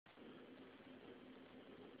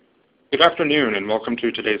Good afternoon and welcome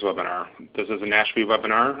to today's webinar. This is a NASHB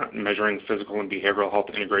webinar measuring physical and behavioral health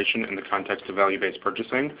integration in the context of value-based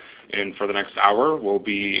purchasing. And for the next hour, we're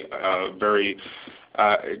very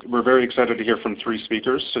excited to hear from three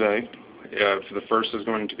speakers today. The first is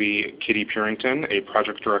going to be Kitty Purington, a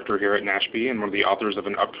project director here at NASHB and one of the authors of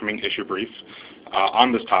an upcoming issue brief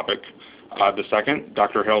on this topic. The second,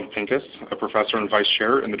 Dr. Harold Pincus, a professor and vice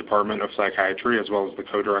chair in the Department of Psychiatry, as well as the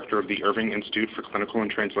co-director of the Irving Institute for Clinical and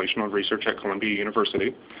Translational Research at Columbia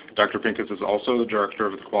University. Dr. Pincus is also the director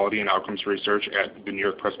of the Quality and Outcomes Research at the New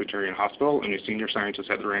York Presbyterian Hospital and a senior scientist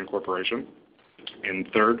at the RAND Corporation. And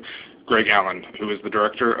third, Greg Allen, who is the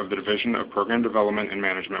director of the Division of Program Development and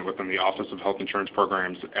Management within the Office of Health Insurance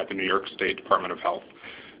Programs at the New York State Department of Health.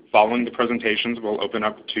 Following the presentations, we'll open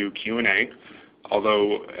up to Q&A.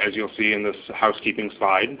 Although, as you'll see in this housekeeping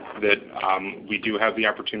slide, that we do have the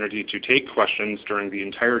opportunity to take questions during the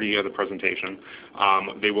entirety of the presentation.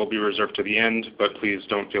 They will be reserved to the end, but please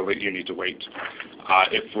don't feel that you need to wait.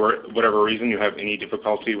 If for whatever reason you have any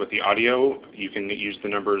difficulty with the audio, you can use the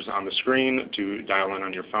numbers on the screen to dial in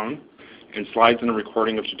on your phone. And slides and a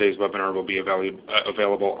recording of today's webinar will be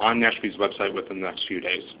available on NASHB's website within the next few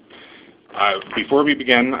days. Before we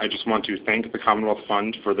begin, I just want to thank the Commonwealth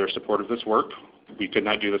Fund for their support of this work. We could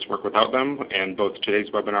not do this work without them, and both today's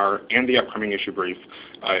webinar and the upcoming issue brief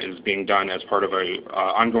is being done as part of an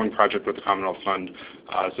ongoing project with the Commonwealth Fund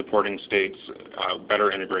supporting states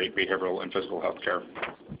better integrate behavioral and physical health care.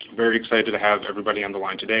 Very excited to have everybody on the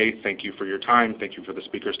line today. Thank you for your time. Thank you for the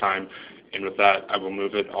speaker's time. And with that, I will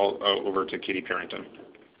move it all over to Kitty Purington.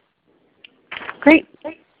 Great.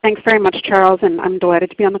 Thanks very much, Charles, and I'm delighted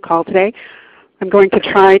to be on the call today. I'm going to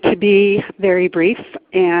try to be very brief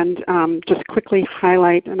and just quickly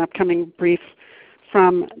highlight an upcoming brief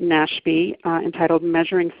from NASHB entitled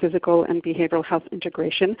Measuring Physical and Behavioral Health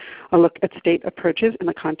Integration, a look at state approaches in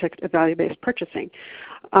the context of value-based purchasing.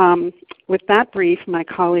 With that brief, my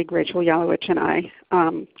colleague Rachel Yalowich and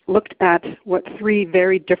I looked at what three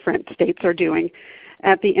very different states are doing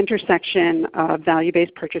at the intersection of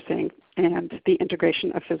value-based purchasing and the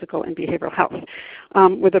integration of physical and behavioral health,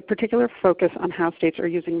 with a particular focus on how states are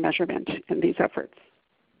using measurement in these efforts.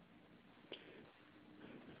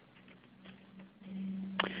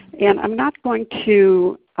 And I'm not going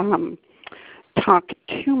to talk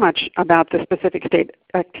too much about the specific state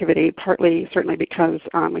activity, partly certainly because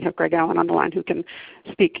we have Greg Allen on the line who can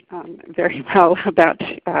speak very well about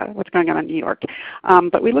what's going on in New York.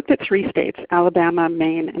 But we looked at three states, Alabama,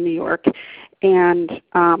 Maine, and New York. And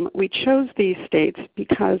we chose these states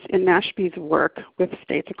because in NASHB's work with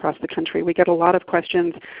states across the country, we get a lot of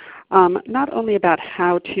questions not only about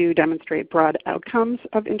how to demonstrate broad outcomes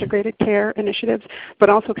of integrated care initiatives, but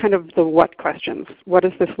also kind of the what questions. What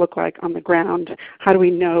does this look like on the ground? How do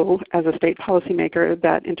we know as a state policymaker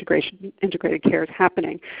that integrated care is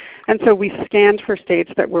happening? And so we scanned for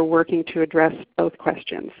states that were working to address both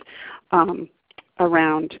questions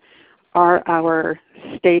around, are our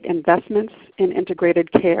state investments in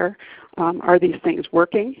integrated care, are these things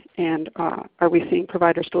working? And are we seeing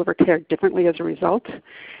providers deliver care differently as a result?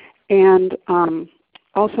 And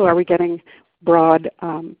also, are we getting broad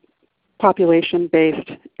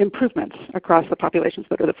population-based improvements across the populations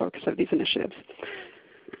that are the focus of these initiatives?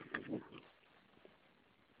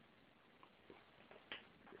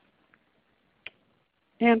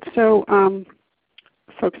 And so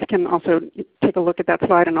folks can also take a look at that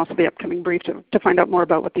slide and also the upcoming brief to find out more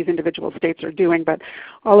about what these individual states are doing. But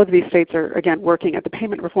all of these states are, again, working at the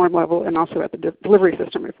payment reform level and also at the delivery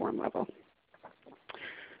system reform level.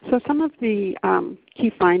 So some of the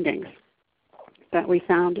key findings that we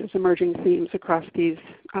found as emerging themes across these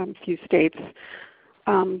few states.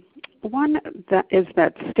 One is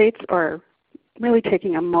that states are really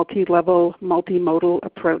taking a multi-level, multimodal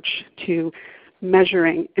approach to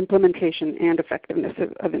measuring implementation and effectiveness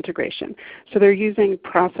of integration. So they're using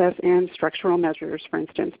process and structural measures, for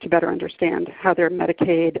instance, to better understand how their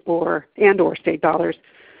Medicaid and or state dollars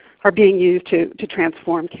are being used to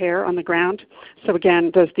transform care on the ground. So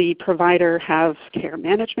again, does the provider have care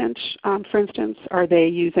management, for instance? Are they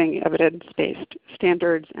using evidence-based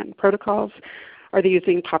standards and protocols? Are they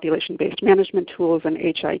using population-based management tools and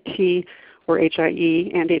HIT or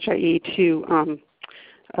HIE and HIE to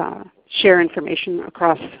share information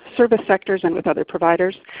across service sectors and with other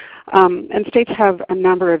providers? And states have a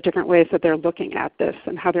number of different ways that they're looking at this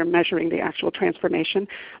and how they're measuring the actual transformation.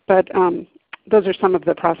 But those are some of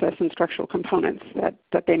the process and structural components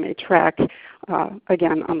that they may track,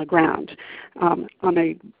 again, on the ground. On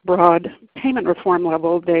a broad payment reform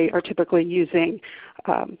level, they are typically using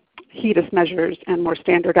HEDIS measures and more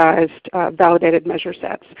standardized validated measure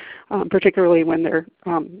sets, particularly when they're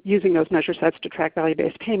using those measure sets to track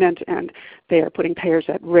value-based payment and they are putting payers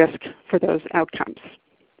at risk for those outcomes.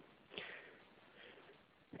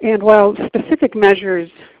 And while specific measures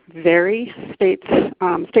vary, state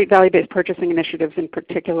value-based purchasing initiatives in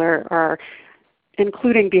particular are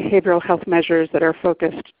including behavioral health measures that are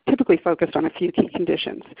typically focused on a few key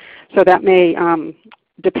conditions. So that may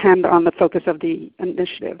depend on the focus of the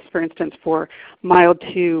initiatives. For instance, for mild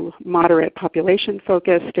to moderate population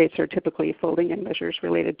focus, states are typically folding in measures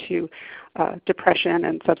related to depression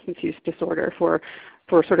and substance use disorder for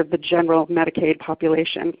sort of the general Medicaid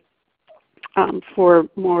population. For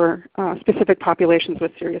more specific populations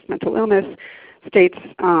with serious mental illness, states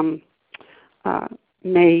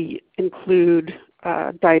may include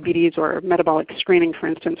diabetes or metabolic screening, for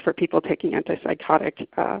instance, for people taking antipsychotic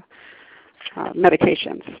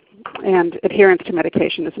medications. And adherence to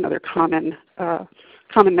medication is another common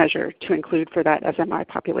measure to include for that SMI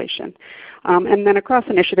population. And then across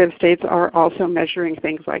initiatives, states are also measuring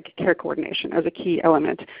things like care coordination as a key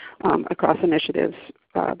element across initiatives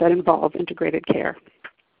that involve integrated care.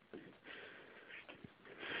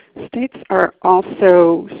 States are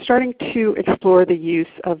also starting to explore the use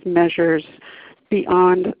of measures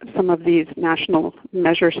beyond some of these national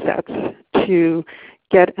measure sets to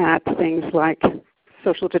get at things like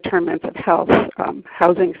social determinants of health,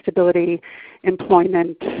 housing stability,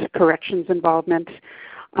 employment, corrections involvement.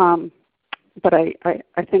 But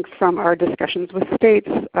I think from our discussions with states,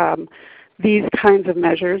 these kinds of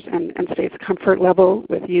measures and states' comfort level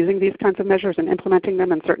with using these kinds of measures and implementing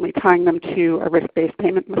them and certainly tying them to a risk-based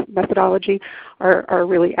payment methodology are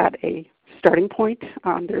really at a starting point.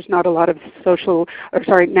 There's not a lot of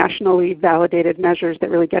nationally validated measures that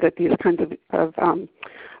really get at these kinds of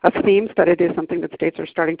themes, but it is something that states are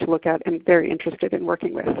starting to look at and very interested in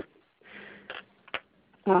working with.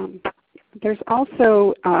 There's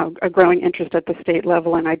also a growing interest at the state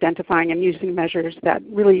level in identifying and using measures that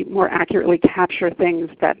really more accurately capture things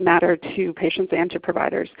that matter to patients and to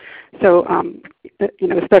providers. So,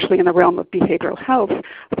 especially in the realm of behavioral health,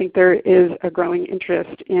 I think there is a growing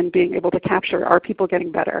interest in being able to capture, are people getting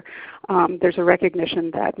better? There's a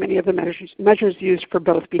recognition that many of the measures used for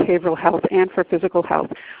both behavioral health and for physical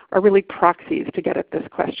health are really proxies to get at this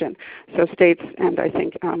question. So states, and I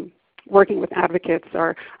think working with advocates,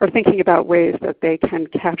 are thinking about ways that they can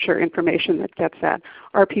capture information that gets at,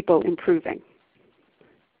 are people improving?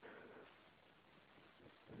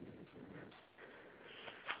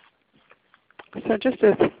 So just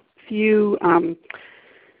a few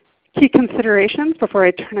key considerations before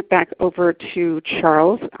I turn it back over to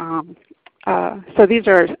Charles. So these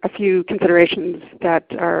are a few considerations that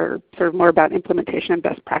are sort of more about implementation and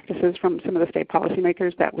best practices from some of the state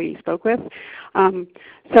policymakers that we spoke with.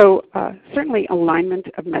 Certainly alignment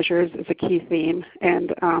of measures is a key theme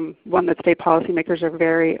and one that state policymakers are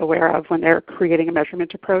very aware of when they're creating a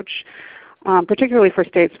measurement approach. Particularly for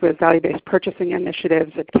states with value-based purchasing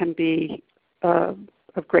initiatives, it can be of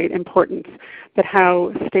great importance that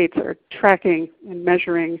how states are tracking and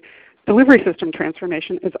measuring delivery system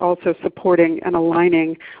transformation is also supporting and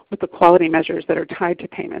aligning with the quality measures that are tied to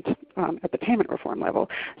payment at the payment reform level.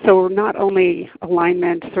 So not only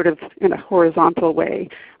alignment sort of in a horizontal way,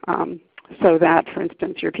 so that, for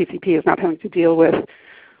instance, your PCP is not having to deal with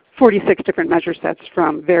 46 different measure sets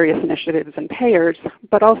from various initiatives and payers,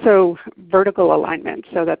 but also vertical alignment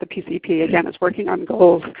so that the PCP, again, is working on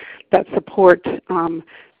goals that support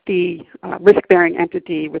the risk-bearing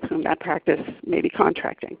entity with whom that practice may be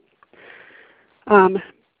contracting.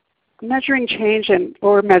 Measuring change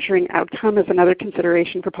or measuring outcome is another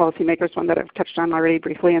consideration for policymakers, one that I've touched on already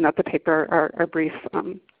briefly and that the paper, our brief,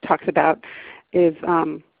 talks about, is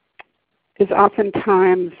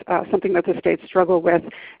oftentimes something that the states struggle with,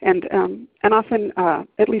 and often,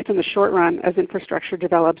 at least in the short run, as infrastructure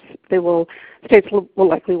develops, states will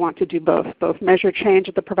likely want to do both measure change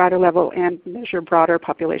at the provider level and measure broader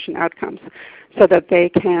population outcomes, so that they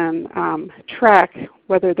can track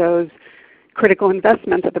whether those critical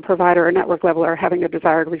investments at the provider or network level are having a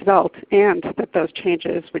desired result, and that those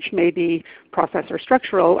changes, which may be process or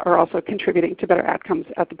structural, are also contributing to better outcomes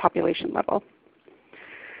at the population level.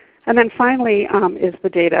 And then finally, is the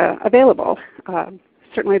data available?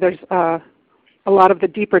 Certainly there's a lot of the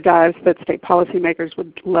deeper dives that state policymakers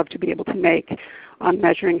would love to be able to make on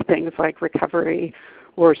measuring things like recovery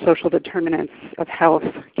or social determinants of health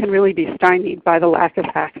can really be stymied by the lack of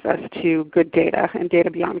access to good data and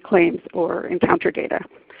data beyond claims or encounter data.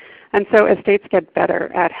 And so as states get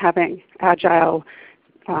better at having agile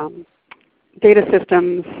data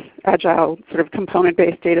systems, agile sort of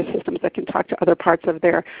component-based data systems that can talk to other parts of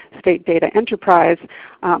their state data enterprise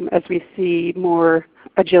as we see more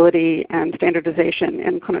agility and standardization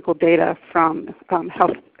in clinical data from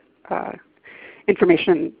health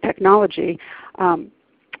information technology. I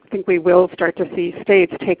think we will start to see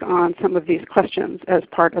states take on some of these questions as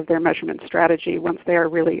part of their measurement strategy once they are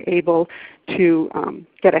really able to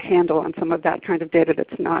get a handle on some of that kind of data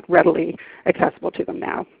that's not readily accessible to them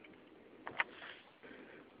now.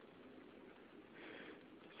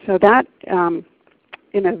 So that,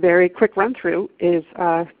 in a very quick run-through, is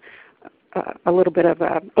a little bit of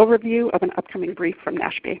an overview of an upcoming brief from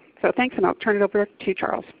NASHP. So thanks, and I'll turn it over to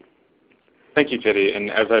Charles. Thank you, Kitty. And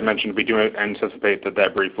as I mentioned, we do anticipate that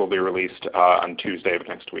that brief will be released on Tuesday of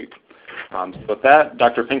next week. So with that,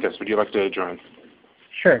 Dr. Pincus, would you like to join?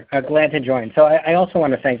 Sure, glad to join. So I also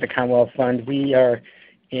want to thank the Commonwealth Fund. We are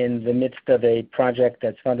in the midst of a project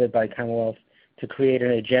that's funded by Commonwealth to create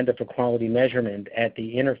an agenda for quality measurement at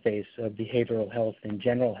the interface of behavioral health and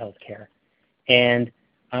general health care. And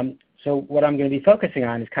so what I'm going to be focusing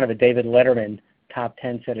on is kind of a David Letterman top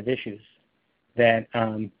 10 set of issues that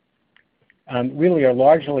really are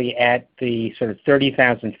largely at the sort of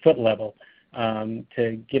 30,000 foot level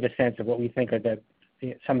to give a sense of what we think are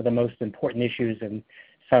some of the most important issues and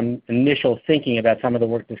some initial thinking about some of the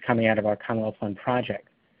work that's coming out of our Commonwealth Fund project.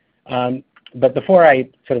 But before I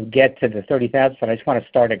sort of get to the 30,000 foot, I just want to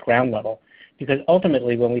start at ground level, because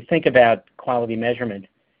ultimately when we think about quality measurement,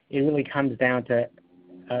 it really comes down to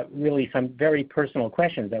really some very personal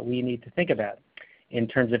questions that we need to think about in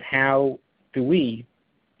terms of how do we,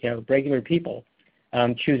 regular people,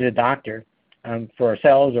 choose a doctor for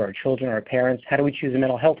ourselves or our children or our parents. How do we choose a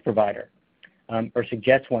mental health provider or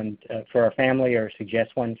suggest one for our family or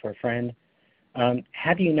suggest one for a friend?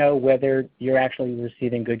 How do you know whether you're actually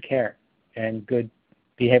receiving good care and good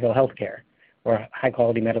behavioral health care or high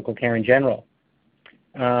quality medical care in general?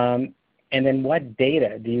 And then what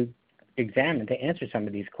data do you examine to answer some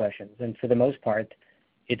of these questions? And for the most part,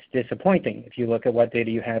 it's disappointing if you look at what data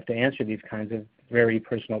you have to answer these kinds of very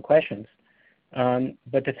personal questions.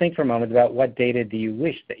 But to think for a moment about what data do you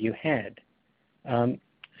wish that you had.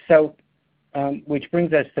 Which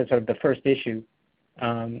brings us to sort of the first issue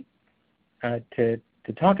to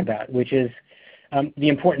talk about, which is the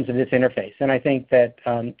importance of this interface. And I think that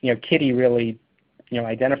Kitty really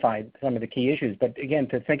identified some of the key issues. But again,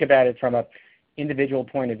 to think about it from an individual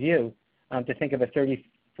point of view, to think of a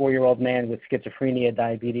 34-year-old man with schizophrenia,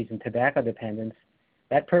 diabetes, and tobacco dependence,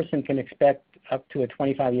 that person can expect up to a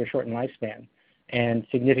 25-year shortened lifespan and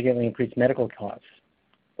significantly increased medical costs.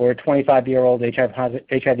 Or a 25-year-old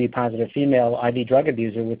HIV-positive female IV drug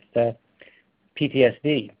abuser with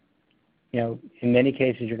PTSD. In many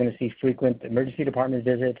cases, you're going to see frequent emergency department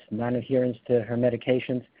visits, non-adherence to her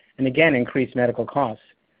medications, and again, increased medical costs.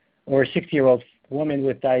 Or a 60-year-old woman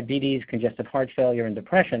with diabetes, congestive heart failure, and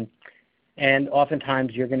depression, and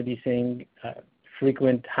oftentimes you're going to be seeing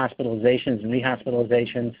frequent hospitalizations and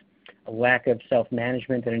rehospitalizations, a lack of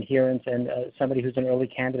self-management and adherence, and somebody who's an early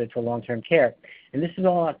candidate for long-term care. And this is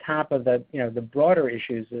all on top of the broader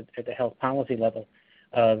issues at the health policy level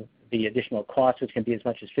of the additional costs, which can be as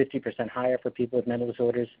much as 50% higher for people with mental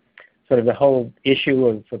disorders, sort of the whole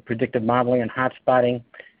issue of predictive modeling and hotspotting,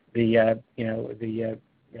 the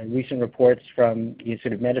recent reports from the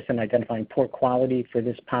Institute of Medicine identifying poor quality for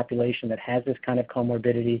this population that has this kind of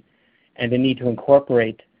comorbidity, and the need to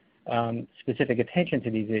incorporate specific attention to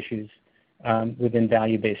these issues within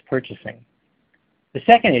value-based purchasing. The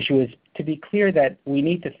second issue is to be clear that we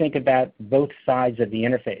need to think about both sides of the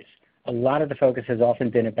interface. A lot of the focus has often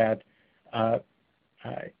been about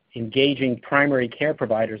engaging primary care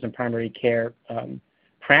providers and primary care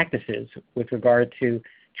practices with regard to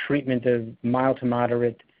treatment of mild to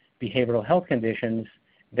moderate behavioral health conditions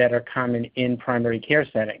that are common in primary care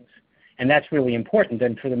settings. And that's really important.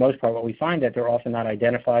 And for the most part, what we find that they're often not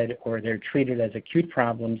identified or they're treated as acute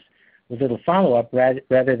problems with little follow-up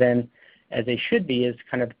rather than, as they should be, as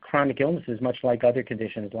kind of chronic illnesses, much like other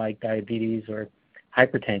conditions like diabetes or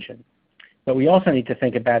hypertension. But we also need to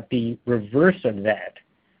think about the reverse of that,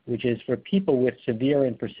 which is for people with severe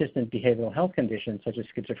and persistent behavioral health conditions such as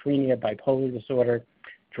schizophrenia, bipolar disorder,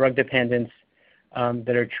 drug dependence,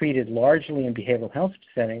 that are treated largely in behavioral health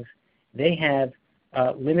settings, they have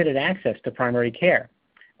limited access to primary care.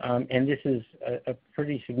 And this is a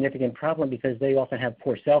pretty significant problem because they often have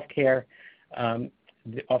poor self-care.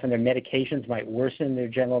 Often their medications might worsen their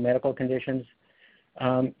general medical conditions,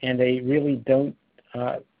 and they really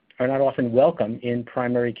are not often welcome in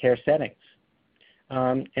primary care settings.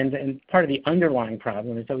 And part of the underlying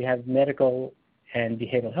problem is that we have medical and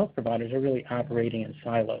behavioral health providers are really operating in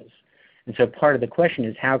silos. And so part of the question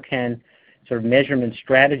is how can sort of measurement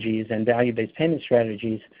strategies and value-based payment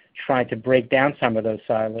strategies try to break down some of those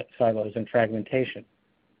silos and fragmentation.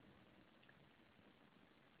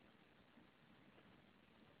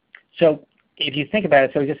 So if you think about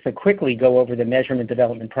it, so just to quickly go over the measurement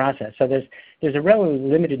development process. So there's a relatively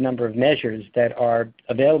limited number of measures that are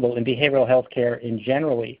available in behavioral health care in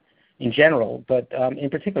general, but in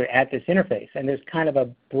particular at this interface. And there's kind of a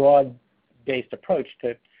broad-based approach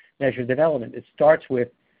to measure development. It starts with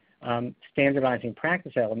standardizing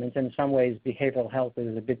practice elements. In some ways, behavioral health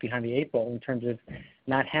is a bit behind the eight ball in terms of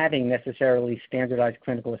not having necessarily standardized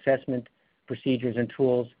clinical assessment procedures and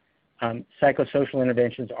tools. Psychosocial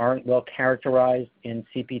interventions aren't well characterized in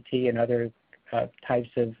CPT and other types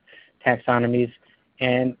of taxonomies.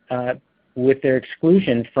 And with their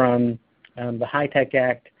exclusion from the HITECH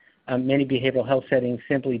Act, many behavioral health settings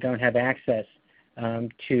simply don't have access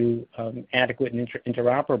to adequate and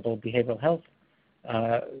interoperable behavioral health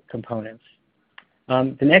components.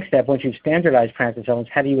 The next step, once you've standardized practice elements,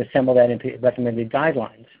 how do you assemble that into recommended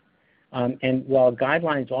guidelines? And while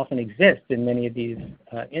guidelines often exist in many of these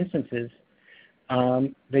instances,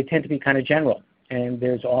 they tend to be kind of general, and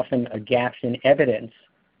there's often a gaps in evidence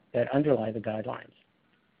that underlie the guidelines.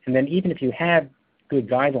 And then even if you have good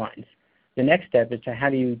guidelines, the next step is to how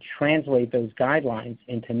do you translate those guidelines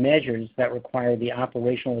into measures that require the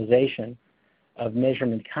operationalization of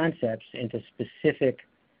measurement concepts into specific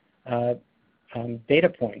data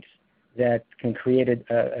points that can create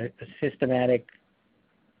a systematic,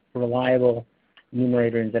 reliable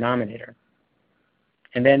numerator and denominator.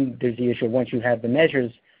 And then there's the issue of once you have the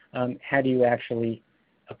measures, how do you actually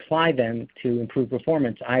apply them to improve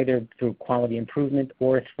performance, either through quality improvement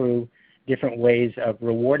or through different ways of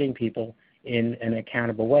rewarding people in an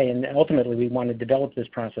accountable way. And ultimately, we want to develop this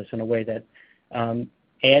process in a way that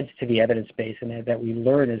adds to the evidence base and that we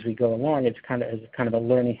learn as we go along. It's kind of a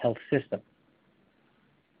learning health system.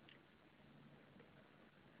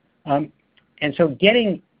 And so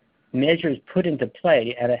getting measures put into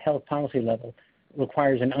play at a health policy level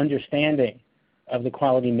requires an understanding of the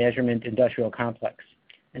quality measurement industrial complex.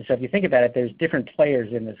 And so if you think about it, there's different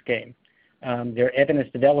players in this game. There are evidence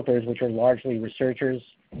developers, which are largely researchers,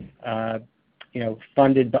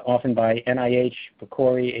 funded often by NIH,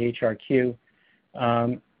 PCORI, AHRQ,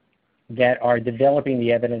 that are developing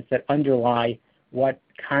the evidence that underlie what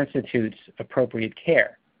constitutes appropriate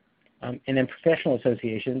care. And then professional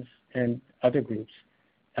associations and other groups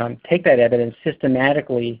take that evidence,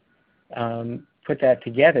 systematically put that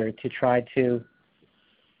together to try to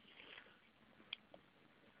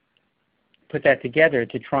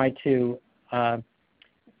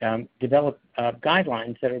develop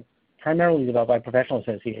guidelines that are primarily developed by professional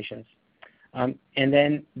associations. And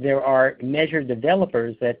then there are measure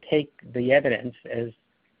developers that take the evidence as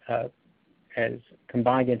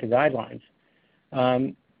combined into guidelines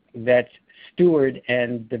that steward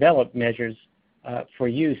and develop measures for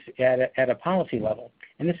use at a policy level.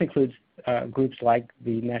 And this includes groups like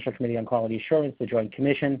the National Committee on Quality Assurance, the Joint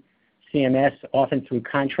Commission, CMS, often through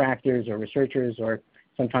contractors or researchers or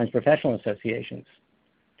sometimes professional associations.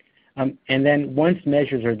 And then once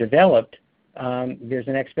measures are developed, there's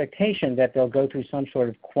an expectation that they'll go through some sort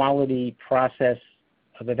of quality process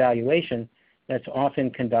of evaluation that's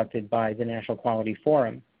often conducted by the National Quality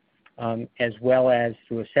Forum, as well as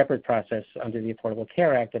through a separate process under the Affordable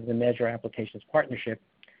Care Act of the Measure Applications Partnership.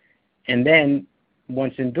 And then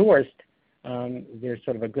once endorsed, there's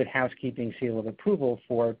sort of a good housekeeping seal of approval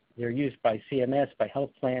for their use by CMS, by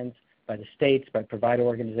health plans, by the states, by provider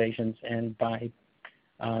organizations, and by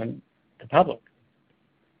the public.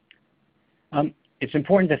 It's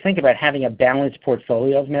important to think about having a balanced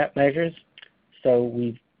portfolio of measures. So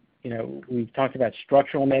we've talked about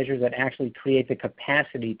structural measures that actually create the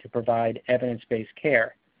capacity to provide evidence-based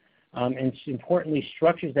care. And importantly,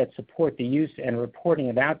 structures that support the use and reporting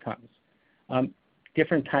of outcomes.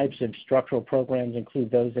 Different types of structural programs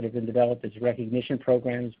include those that have been developed as recognition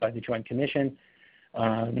programs by the Joint Commission,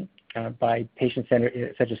 by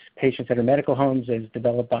patient-centered, such as patient-centered medical homes as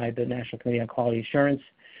developed by the National Committee on Quality Assurance.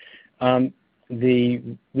 The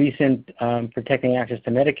recent Protecting Access to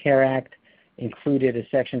Medicare Act included a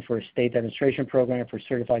section for a state demonstration program for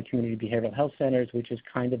certified community behavioral health centers, which is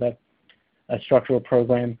kind of a structural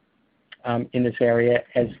program in this area,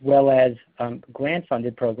 as well as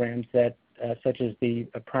grant-funded programs that, such as the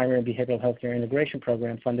Primary and Behavioral Healthcare Integration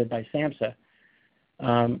Program funded by SAMHSA.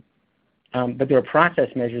 But there are process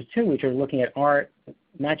measures too, which are looking at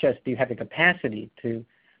not just do you have the capacity to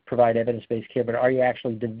provide evidence-based care, but are you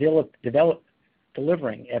actually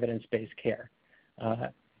delivering evidence-based care?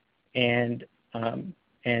 And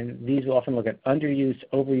and these often look at underuse,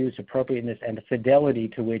 overuse, appropriateness, and the fidelity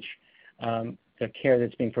to which the care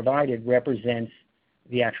that's being provided represents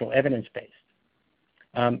the actual evidence base.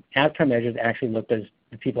 Outcome measures actually look as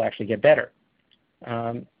the people actually get better.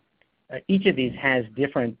 Each of these has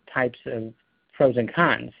different types of pros and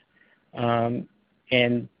cons,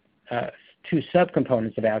 and two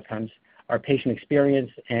subcomponents of outcomes are patient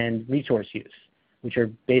experience and resource use, which are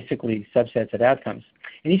basically subsets of outcomes.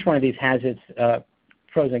 And each one of these has its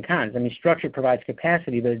pros and cons. I mean, structure provides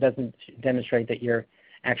capacity, but it doesn't demonstrate that you're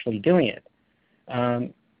actually doing it.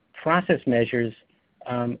 Process measures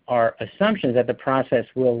are assumptions that the process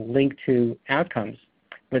will link to outcomes,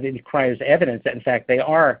 but it requires evidence that, in fact, they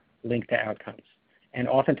are linked to outcomes. And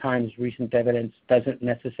oftentimes, recent evidence doesn't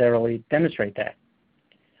necessarily demonstrate that.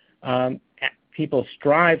 People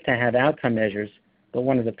strive to have outcome measures, but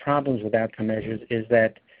one of the problems with outcome measures is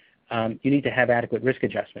that you need to have adequate risk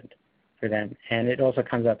adjustment for them, and it also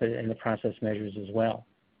comes up in the process measures as well.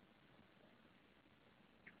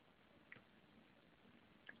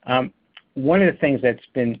 One of the things that's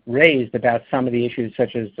been raised about some of the issues,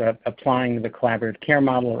 such as applying the collaborative care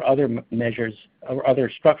model or other measures or other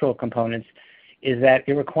structural components, is that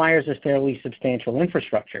it requires a fairly substantial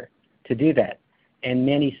infrastructure to do that. And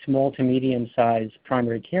many small to medium-sized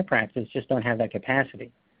primary care practices just don't have that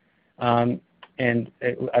capacity. And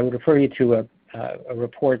I would refer you to a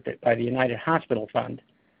report by the United Hospital Fund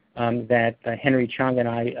that Henry Chung and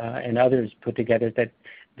I and others put together that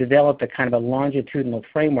developed a kind of a longitudinal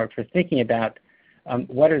framework for thinking about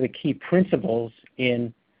what are the key principles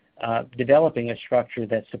in developing a structure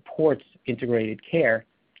that supports integrated care,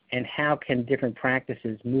 and how can different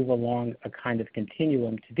practices move along a kind of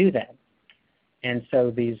continuum to do that. And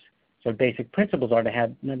so these basic principles are to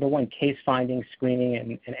have, number one, case finding,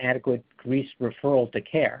 screening, and adequate referral to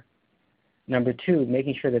care. Number two,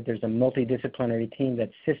 making sure that there's a multidisciplinary team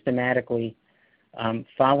that's systematically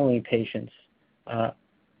following patients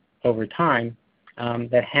over time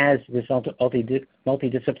that has this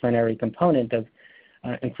multidisciplinary component of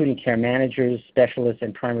including care managers, specialists,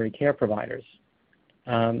 and primary care providers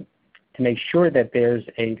to make sure that there's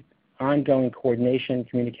a ongoing coordination,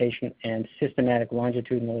 communication, and systematic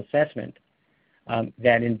longitudinal assessment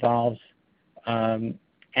that involves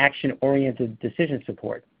action-oriented decision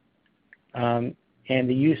support and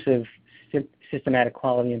the use of systematic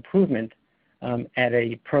quality improvement at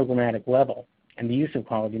a programmatic level, and the use of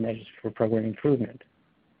quality measures for program improvement.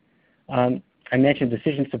 I mentioned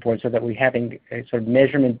decision support so that we're having a sort of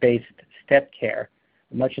measurement-based step care,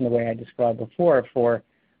 much in the way I described before, for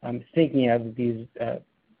thinking of these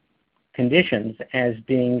conditions as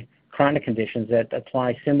being chronic conditions that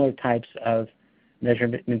apply similar types of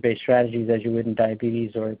measurement-based strategies as you would in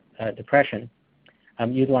diabetes or depression,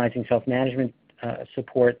 utilizing self-management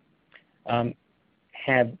support,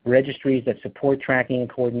 have registries that support tracking and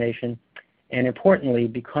coordination, and importantly,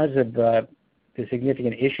 because of the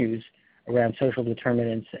significant issues around social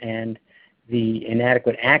determinants and the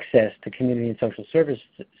inadequate access to community and social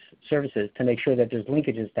services, to make sure that there's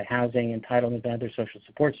linkages to housing, entitlement, and other social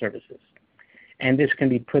support services. And this can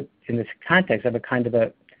be put in this context of a kind of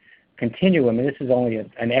a continuum, and this is only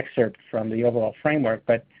an excerpt from the overall framework,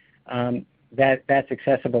 but that's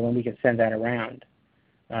accessible, and we can send that around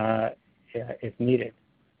if needed.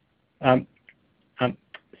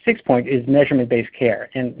 Sixth point is measurement-based care,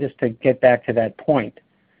 and just to get back to that point,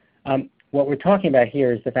 what we're talking about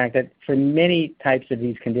here is the fact that for many types of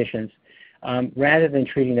these conditions, rather than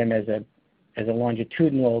treating them as a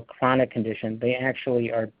longitudinal chronic condition, they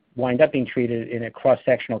actually wind up being treated in a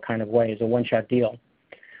cross-sectional kind of way, as a one-shot deal.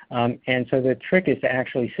 And so the trick is to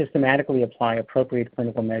actually systematically apply appropriate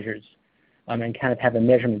clinical measures and kind of have a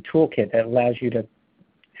measurement toolkit that allows you to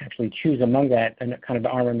actually choose among that a kind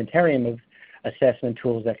of armamentarium of assessment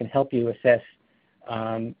tools that can help you assess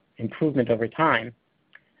improvement over time.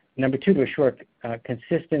 Number two, to assure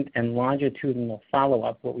consistent and longitudinal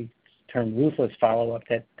follow-up, what we term ruthless follow-up,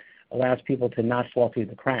 that allows people to not fall through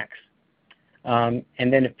the cracks. And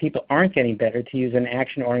then if people aren't getting better, to use an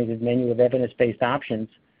action-oriented menu of evidence-based options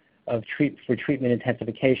for treatment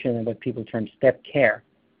intensification and what people term step care,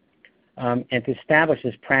 and to establish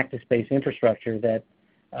this practice-based infrastructure that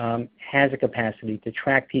has a capacity to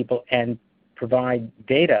track people and provide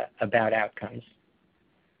data about outcomes,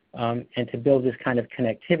 and to build this kind of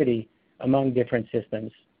connectivity among different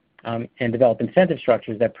systems and develop incentive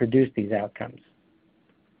structures that produce these outcomes.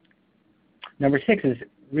 Number six is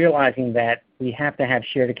realizing that we have to have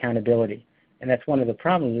shared accountability. And that's one of the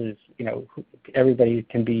problems is, everybody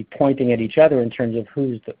can be pointing at each other in terms of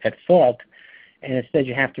who's at fault, and instead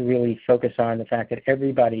you have to really focus on the fact that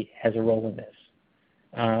everybody has a role in this.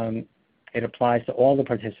 it applies to all the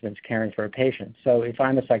participants caring for a patient. So if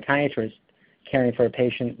I'm a psychiatrist caring for a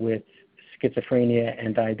patient with schizophrenia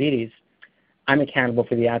and diabetes, I'm accountable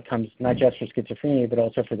for the outcomes not just for schizophrenia but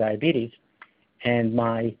also for diabetes. And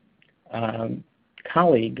my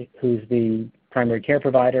colleague, who's the primary care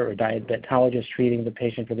provider or diabetologist treating the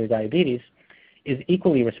patient for their diabetes, is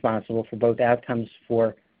equally responsible for both outcomes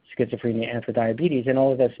for schizophrenia and for diabetes. And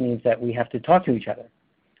all of this means that we have to talk to each other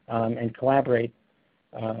and collaborate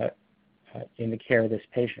in the care of this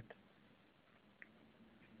patient.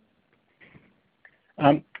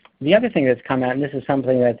 The other thing that's come out, and this is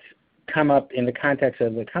something that's come up in the context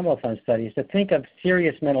of the Commonwealth Fund study, is to think of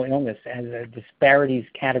serious mental illness as a disparities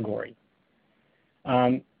category.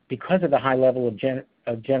 Because of the high level of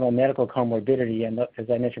general medical comorbidity and, as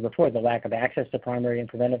I mentioned before, the lack of access to primary and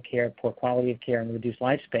preventive care, poor quality of care, and reduced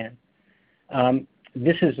lifespan,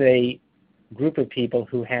 this is a group of people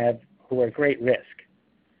who are at great risk.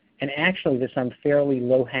 And actually, there's some fairly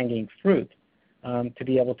low-hanging fruit to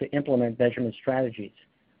be able to implement measurement strategies.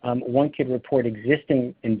 One could report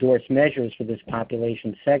existing endorsed measures for this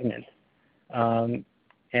population segment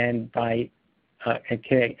and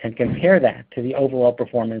compare that to the overall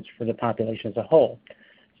performance for the population as a whole.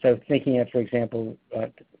 So thinking of, for example,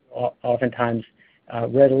 oftentimes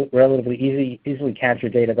relatively easily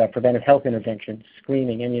captured data about preventive health interventions,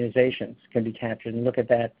 screening, immunizations can be captured, and look at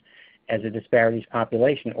that as a disparities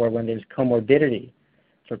population, or when there's comorbidity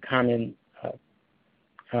for common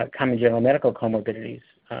general medical comorbidities,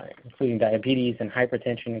 including diabetes and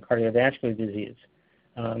hypertension and cardiovascular disease,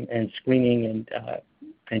 and screening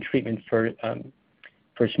and treatment for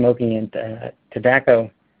smoking and tobacco.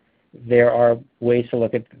 There are ways to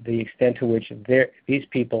look at the extent to which these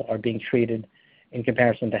people are being treated in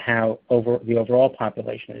comparison to how the overall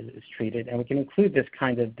population is treated. And we can include this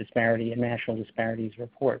kind of disparity in national disparities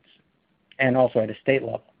reports and also at a state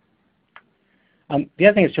level. The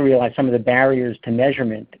other thing is to realize some of the barriers to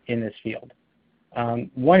measurement in this field.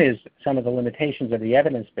 One is some of the limitations of the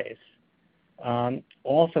evidence base.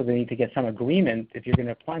 Also, they need to get some agreement if you're going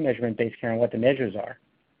to apply measurement-based care on what the measures are.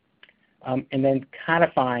 And then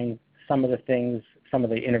codifying some of the things, some of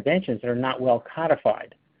the interventions that are not well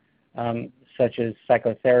codified, such as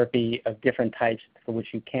psychotherapy of different types for which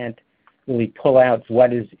you can't really pull out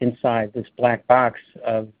what is inside this black box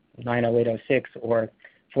of 90806 or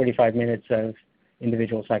 45 minutes of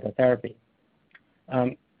individual psychotherapy.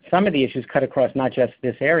 Some of the issues cut across not just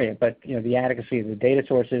this area, but the adequacy of the data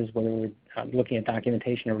sources, whether we're looking at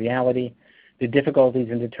documentation or reality, the difficulties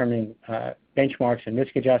in determining benchmarks and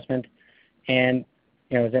risk adjustment, and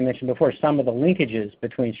as I mentioned before, some of the linkages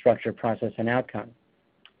between structure, process, and outcome,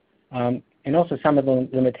 and also some of the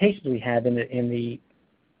limitations we have in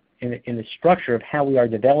the structure of how we are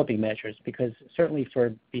developing measures, because certainly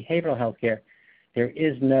for behavioral health care, there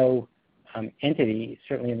is no entity,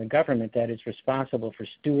 certainly in the government, that is responsible for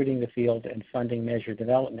stewarding the field and funding measure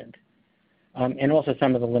development. And also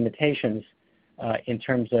some of the limitations in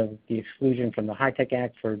terms of the exclusion from the HITECH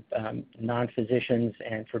Act for non-physicians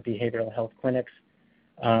and for behavioral health clinics,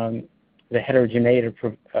 the heterogeneity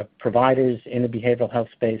of providers in the behavioral health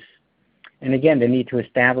space, and again, the need to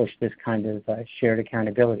establish this kind of shared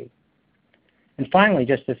accountability. And finally,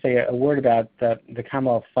 just to say a word about the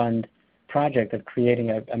Commonwealth Fund project of creating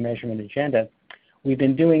a measurement agenda, we've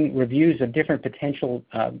been doing reviews of different potential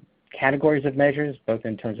categories of measures, both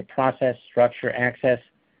in terms of process, structure, access,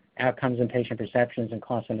 outcomes and patient perceptions, and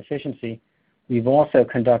cost and efficiency. We've also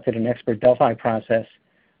conducted an expert Delphi process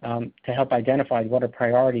to help identify what are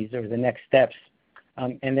priorities or the next steps.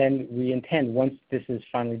 And then we intend, once this is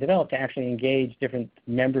finally developed, to actually engage different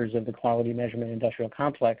members of the quality measurement industrial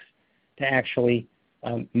complex to actually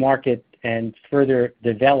market and further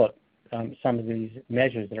develop some of these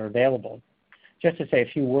measures that are available. Just to say a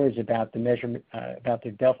few words about the measurement, about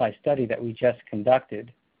the Delphi study that we just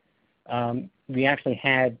conducted. We actually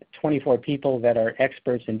had 24 people that are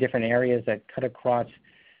experts in different areas that cut across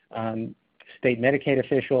state Medicaid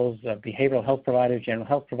officials, behavioral health providers, general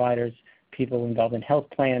health providers, people involved in health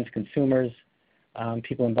plans, consumers,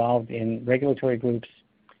 people involved in regulatory groups.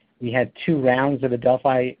 We had 2 rounds of a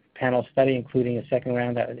Delphi panel study, including a second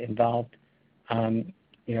round that involved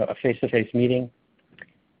a face-to-face meeting.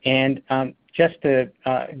 And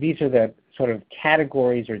these are the sort of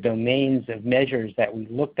categories or domains of measures that we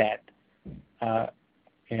looked at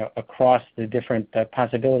across the different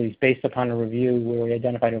possibilities based upon a review where we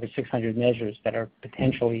identified over 600 measures that are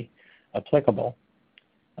potentially applicable.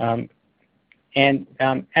 As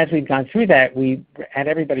we've gone through that, we had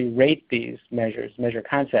everybody rate these measure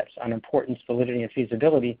concepts on importance, validity, and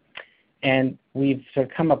feasibility. And we've sort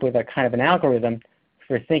of come up with a kind of an algorithm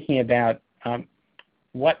for thinking about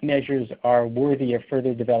what measures are worthy of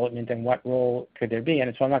further development and what role could there be.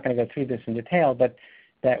 And so I'm not going to go through this in detail, but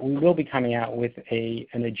that we will be coming out with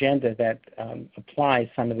an agenda that applies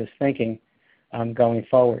some of this thinking going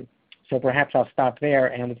forward. So perhaps I'll stop there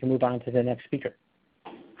and we can move on to the next speaker.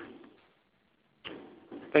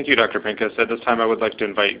 Thank you, Dr. Pincus. At this time, I would like to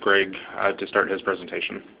invite Greg to start his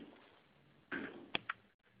presentation.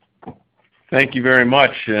 Thank you very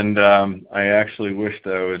much, and I actually wished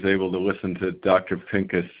I was able to listen to Dr.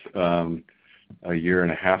 Pincus a year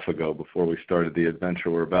and a half ago before we started the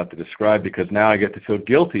adventure we're about to describe, because now I get to feel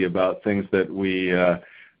guilty about things that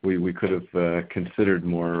we could have considered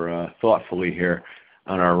more thoughtfully here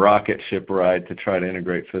on our rocket ship ride to try to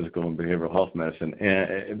integrate physical and behavioral health medicine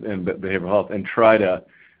and behavioral health and try to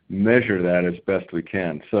measure that as best we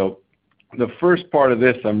can. So the first part of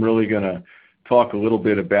this, I'm really going to talk a little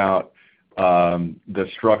bit about the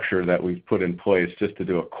structure that we've put in place, just to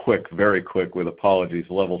do a quick, very quick, with apologies,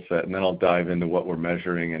 level set, and then I'll dive into what we're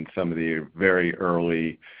measuring and some of the very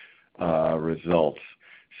early results.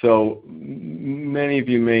 So many of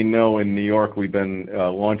you may know in New York we've been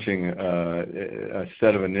launching a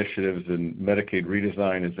set of initiatives, in Medicaid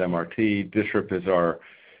redesign is MRT, DSRIP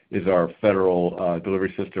is our federal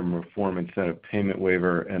delivery system reform incentive payment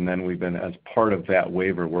waiver, and then we've been, as part of that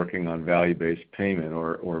waiver, working on value-based payment,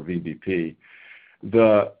 or VBP.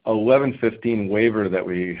 The 1115 waiver that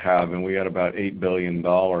we have, and we had about $8 billion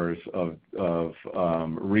of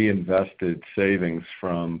reinvested savings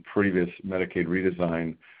from previous Medicaid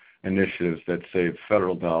redesign initiatives that saved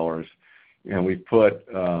federal dollars, and we put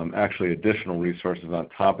actually additional resources on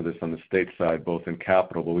top of this on the state side, both in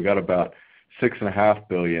capital, but we got about $6.5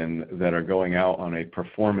 billion that are going out on a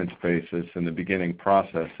performance basis in the beginning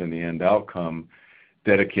process and the end outcome,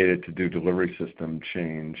 dedicated to do delivery system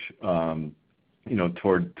change,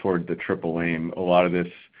 toward the triple aim. A lot of this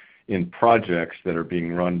in projects that are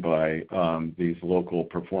being run by these local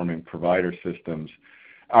performing provider systems.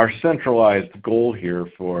 Our centralized goal here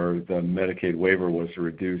for the Medicaid waiver was to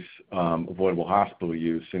reduce avoidable hospital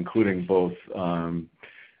use, including both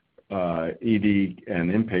ED and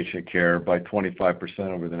inpatient care, by 25%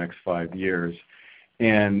 over the next 5 years.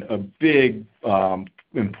 And a big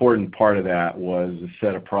important part of that was a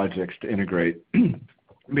set of projects to integrate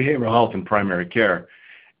behavioral health and primary care.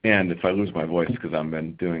 And if I lose my voice, because I've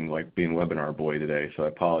been doing like being webinar boy today, so I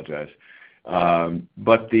apologize.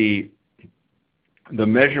 But the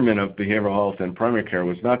measurement of behavioral health and primary care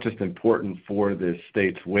was not just important for the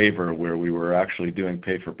state's waiver, where we were actually doing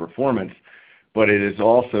pay for performance, but it is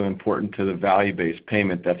also important to the value-based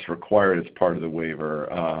payment that's required as part of the waiver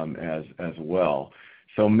as well.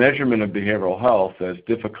 So measurement of behavioral health, as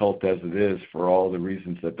difficult as it is for all the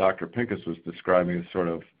reasons that Dr. Pincus was describing, is sort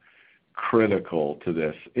of critical to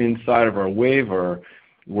this. Inside of our waiver,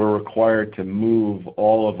 we're required to move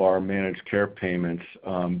all of our managed care payments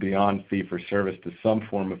beyond fee-for-service to some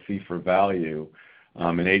form of fee-for-value,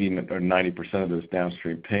 and 80 or 90% of those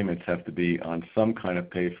downstream payments have to be on some kind of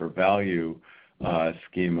pay-for-value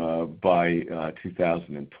schema by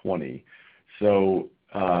 2020. So,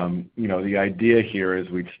 the idea here is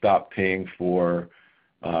we'd stop paying for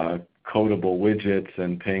codable widgets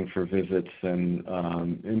and paying for visits and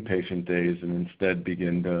inpatient days, and instead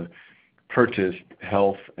begin to purchase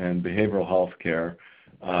health and behavioral health care.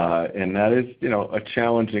 And that is, a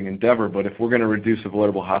challenging endeavor, but if we're going to reduce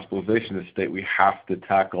avoidable hospitalization in the state, we have to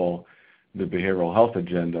tackle the behavioral health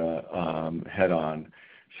agenda head on.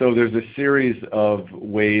 So there's a series of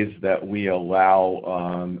ways that we allow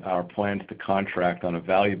our plans to contract on a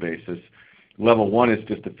value basis. Level one is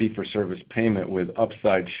just a fee-for-service payment with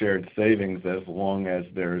upside shared savings, as long as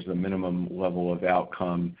there's a minimum level of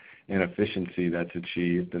outcome and efficiency that's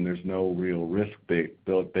achieved, and there's no real risk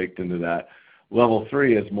baked into that. Level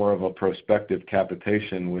three is more of a prospective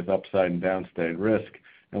capitation with upside and downside risk,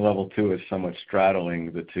 and level two is somewhat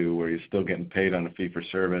straddling the two, where you're still getting paid on a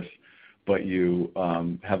fee-for-service, but you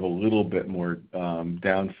have a little bit more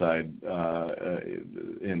downside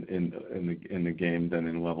in the game than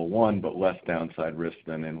in level one, but less downside risk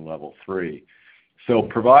than in level three. So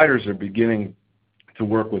providers are beginning to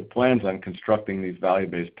work with plans on constructing these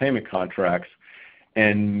value-based payment contracts,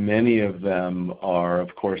 and many of them are,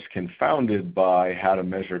 of course, confounded by how to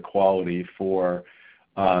measure quality for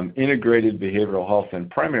integrated behavioral health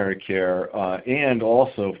and primary care, and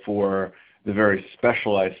also for the very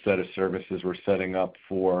specialized set of services we're setting up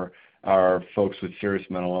for our folks with serious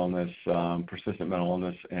mental illness, persistent mental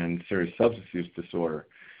illness, and serious substance use disorder.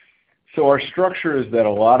 So our structure is that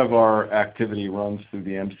a lot of our activity runs through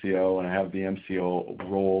the MCO, and I have the MCO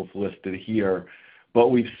roles listed here, but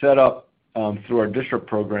we've set up through our district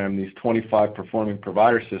program these 25 performing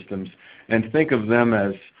provider systems, and think of them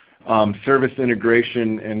as service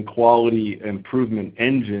integration and quality improvement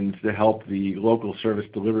engines to help the local service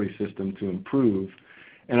delivery system to improve.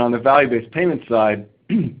 And on the value-based payment side,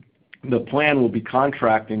 the plan will be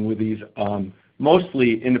contracting with these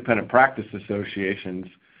mostly independent practice associations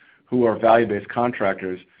who are value-based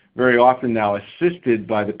contractors, very often now assisted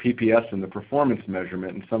by the PPS and the performance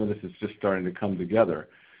measurement, and some of this is just starting to come together.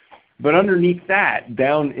 But underneath that,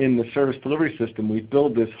 down in the service delivery system, we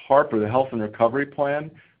build this HARP, or the Health and Recovery Plan,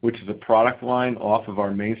 which is a product line off of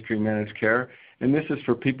our mainstream managed care. And this is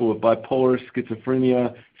for people with bipolar,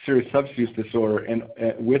 schizophrenia, serious substance use disorder, and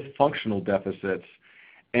with functional deficits.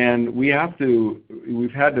 And we've had to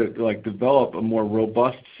develop a more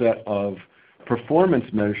robust set of performance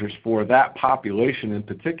measures for that population in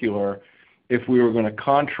particular if we were going to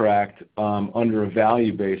contract under a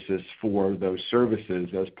value basis for those services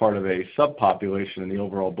as part of a subpopulation in the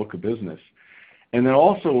overall book of business. And then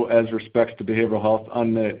also as respects to behavioral health,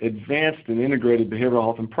 on the advanced and integrated behavioral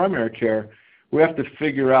health and primary care, we have to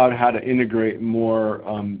figure out how to integrate more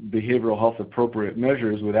behavioral health appropriate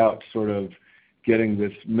measures without sort of getting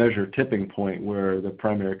this measure tipping point where the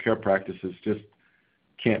primary care practices just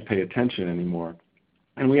can't pay attention anymore.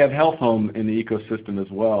 And we have Health Home in the ecosystem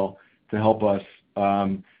as well to help us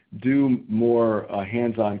do more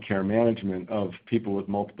hands-on care management of people with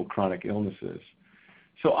multiple chronic illnesses.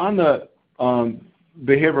 So on the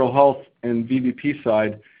behavioral health and VBP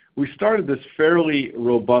side, we started this fairly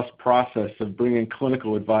robust process of bringing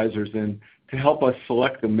clinical advisors in to help us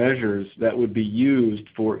select the measures that would be used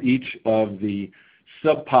for each of the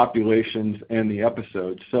subpopulations and the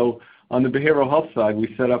episodes. So on the behavioral health side,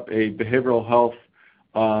 we set up a behavioral health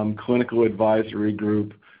clinical advisory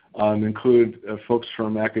group, include folks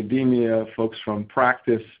from academia, folks from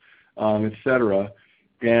practice, et cetera.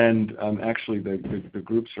 And actually the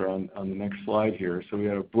groups are on the next slide here. So we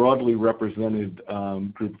had a broadly represented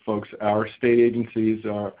group of folks. Our state agencies,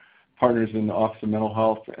 our partners in the Office of Mental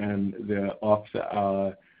Health and the Office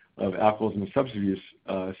of Alcoholism and Substance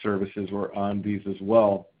Use Services were on these as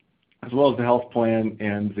well as the health plan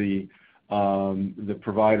and the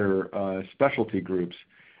provider specialty groups.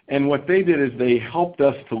 And what they did is they helped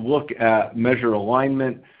us to look at measure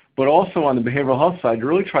alignment, but also on the behavioral health side to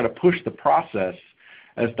really try to push the process,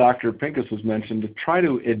 as Dr. Pincus was mentioned, to try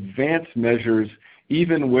to advance measures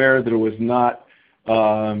even where there was not,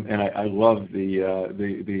 and I love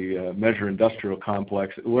the measure industrial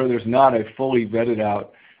complex, where there's not a fully vetted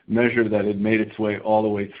out measure that had made its way all the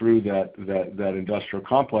way through that industrial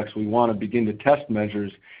complex. We want to begin to test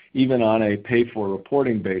measures even on a pay-for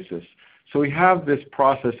reporting basis. So we have this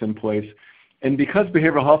process in place, and because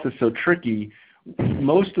behavioral health is so tricky,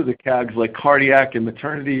 most of the CAGs like cardiac and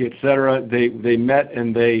maternity, et cetera, they met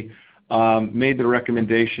and they made the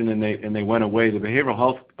recommendation and they went away. The behavioral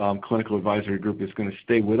health clinical advisory group is going to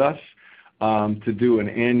stay with us to do an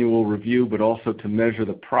annual review, but also to measure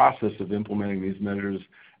the process of implementing these measures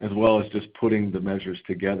as well as just putting the measures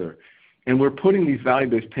together. And we're putting these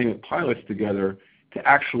value-based payment pilots together to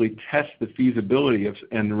actually test the feasibility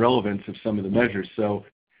and relevance of some of the measures. So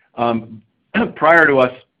prior to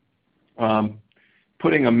us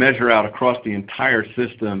putting a measure out across the entire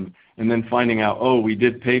system and then finding out, oh, we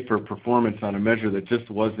did pay for performance on a measure that just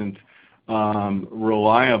wasn't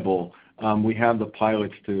reliable, we have the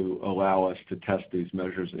pilots to allow us to test these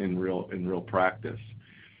measures in real practice.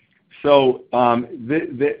 So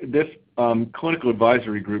this clinical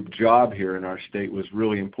advisory group job here in our state was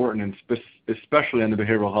really important, and especially on the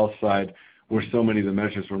behavioral health side where so many of the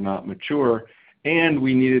measures were not mature, and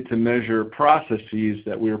we needed to measure processes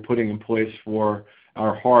that we were putting in place for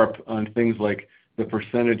our HARP on things like the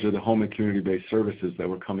percentage of the home and community-based services that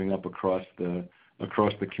were coming up across the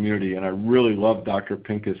community. And I really love Dr.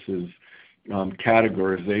 Pincus's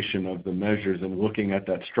categorization of the measures, and looking at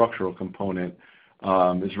that structural component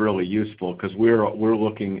is really useful, because we're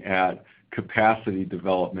looking at capacity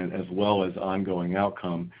development as well as ongoing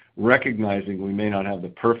outcome, recognizing we may not have the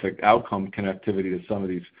perfect outcome connectivity to some of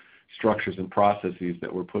these structures and processes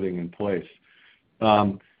that we're putting in place.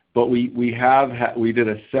 But we did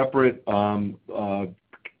a separate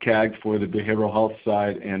CAG for the behavioral health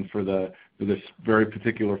side and for this very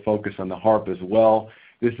particular focus on the HARP as well.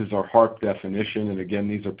 This is our HARP definition, and again,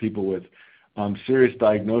 these are people with serious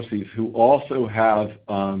diagnoses who also have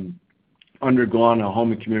undergone a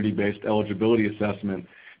home and community-based eligibility assessment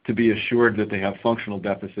to be assured that they have functional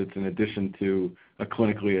deficits in addition to a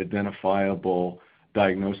clinically identifiable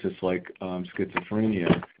diagnosis like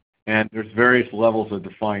schizophrenia. And there's various levels of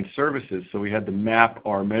defined services, so we had to map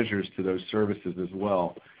our measures to those services as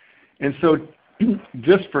well. And so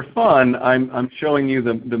just for fun, I'm showing you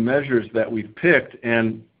the measures that we've picked,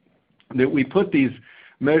 and that we put these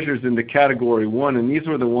measures into Category 1, and these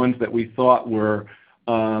were the ones that we thought were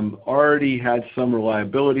already had some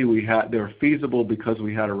reliability. They were feasible because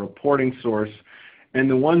we had a reporting source, and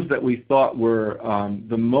the ones that we thought were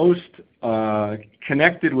the most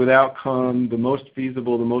connected with outcome, the most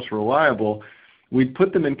feasible, the most reliable, we'd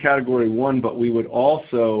put them in Category 1, but we would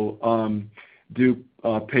also do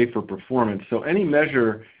pay for performance. So any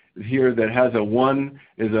measure here that has a 1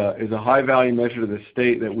 is a high value measure to the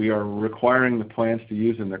state that we are requiring the plans to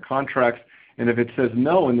use in their contracts. And if it says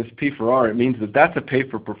no in this P4R, it means that that's a pay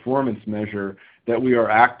for performance measure that we are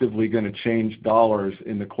actively going to change dollars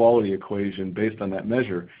in the quality equation based on that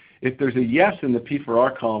measure. If there's a yes in the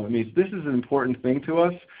P4R column, it means this is an important thing to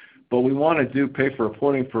us, but we want to do pay for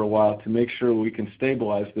reporting for a while to make sure we can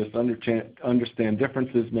stabilize this, understand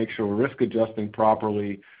differences, make sure we're risk adjusting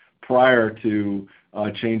properly prior to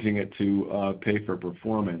changing it to pay for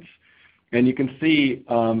performance. And you can see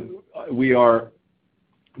we are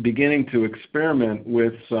beginning to experiment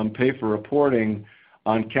with some pay for reporting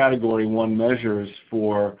on Category 1 measures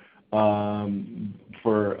for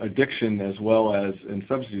addiction as well as in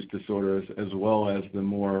substance use disorders, as well as the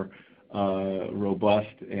more robust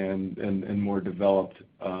and more developed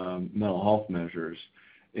mental health measures.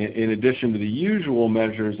 In addition to the usual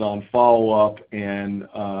measures on follow-up and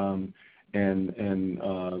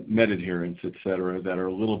med adherence, et cetera, that are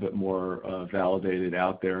a little bit more validated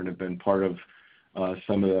out there and have been part of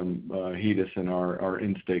some of them HEDIS and our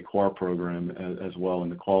in-state QUAR program as well in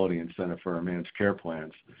the quality incentive for our managed care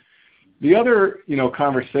plans. The other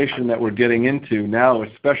conversation that we're getting into now,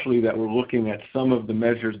 especially that we're looking at some of the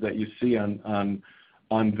measures that you see on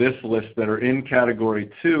this list that are in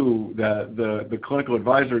Category 2, the clinical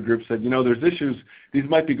advisory group said, there's issues, these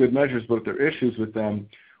might be good measures, but if there are issues with them,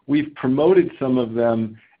 we've promoted some of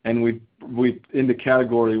them and we into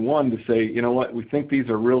Category 1 to say, we think these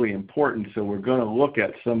are really important, so we're going to look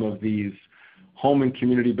at some of these home and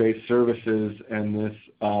community-based services and this,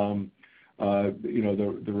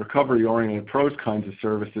 the recovery-oriented PROS kinds of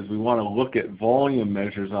services. We want to look at volume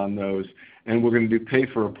measures on those, and we're going to do pay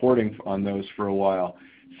for reporting on those for a while.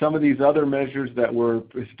 Some of these other measures that were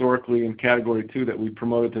historically in Category 2 that we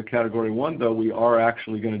promoted to Category 1, though, we are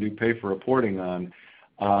actually going to do pay for reporting on.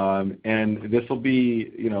 And this will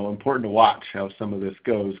be, important to watch how some of this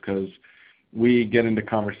goes, because we get into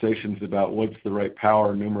conversations about what's the right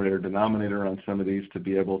power, numerator, denominator on some of these to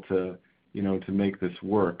be able to, to make this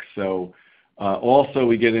work. So also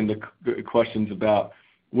we get into questions about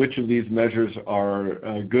which of these measures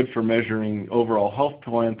are good for measuring overall health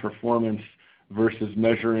plan performance versus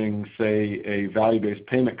measuring, say, a value-based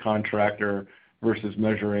payment contractor versus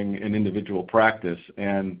measuring an individual practice.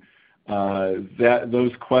 And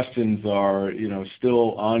those questions are,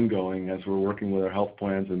 still ongoing as we're working with our health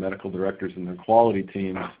plans and medical directors and their quality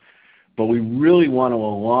teams. But we really want to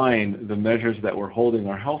align the measures that we're holding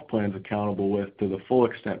our health plans accountable with to the full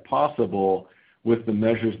extent possible with the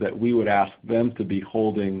measures that we would ask them to be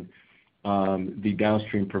holding the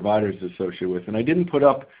downstream providers associated with. And I didn't put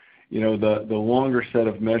up, the longer set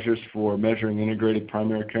of measures for measuring integrated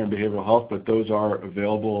primary care and behavioral health, but those are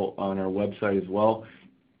available on our website as well.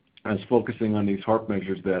 I was focusing on these HARP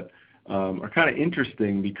measures that are kind of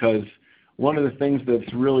interesting, because one of the things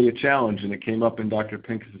that's really a challenge, and it came up in Dr.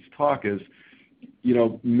 Pincus's talk, is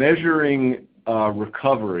measuring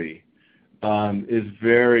recovery is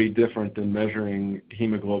very different than measuring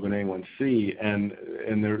hemoglobin A1C, and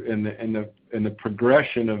the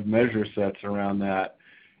progression of measure sets around that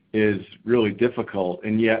is really difficult.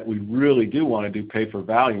 And yet we really do want to do pay for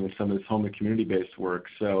value in some of this home and community-based work.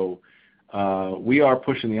 So we are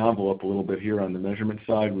pushing the envelope a little bit here on the measurement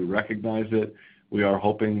side. We recognize it. We are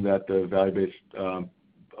hoping that the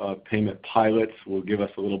value-based payment pilots will give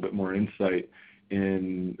us a little bit more insight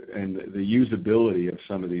in the usability of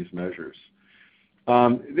some of these measures.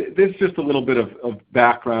 There's just a little bit of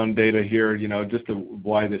background data here, just to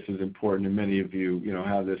why this is important, and many of you,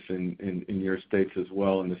 have this in your states as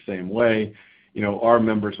well in the same way. Our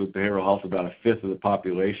members with behavioral health, about a fifth of the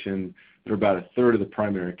population. They're about a third of the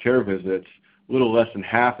primary care visits, a little less than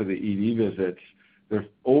half of the ED visits. They're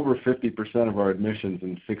over 50% of our admissions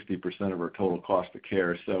and 60% of our total cost of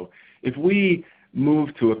care. So if we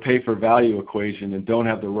move to a pay-for-value equation and don't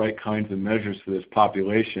have the right kinds of measures for this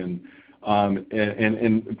population,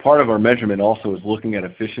 and part of our measurement also is looking at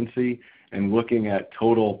efficiency and looking at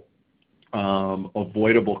total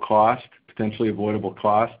avoidable cost, potentially avoidable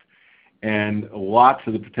cost. And lots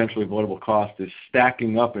of the potentially avoidable cost is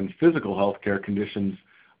stacking up in physical health care conditions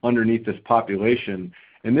underneath this population.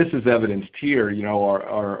 And this is evidenced here.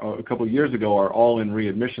 A couple of years ago, our all-in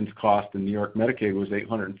readmissions cost in New York Medicaid was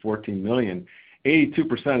 $814 million. 82%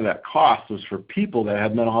 of that cost was for people that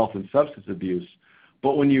had mental health and substance abuse.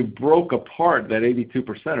 But when you broke apart that 82%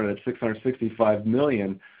 or that $665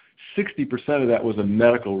 million, 60% of that was a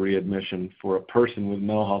medical readmission for a person with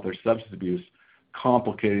mental health or substance abuse,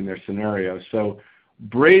 complicating their scenario. So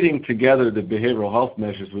braiding together the behavioral health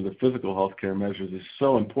measures with the physical health care measures is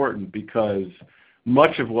so important, because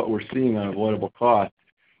much of what we're seeing on avoidable costs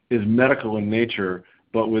is medical in nature,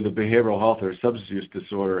 but with a behavioral health or substance use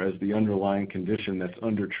disorder as the underlying condition that's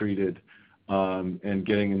undertreated and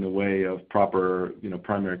getting in the way of proper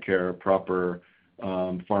primary care, proper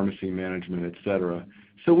pharmacy management, et cetera.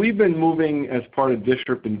 So we've been moving as part of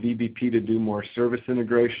DSRIP and VBP to do more service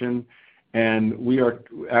integration, and we are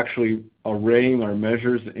actually arraying our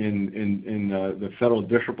measures in the federal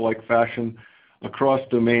DSRIP-like fashion across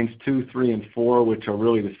domains 2, 3, and 4, which are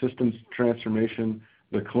really the systems transformation,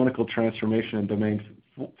 the clinical transformation in domain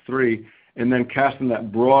 3, and then casting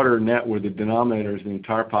that broader net where the denominator is the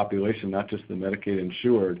entire population, not just the Medicaid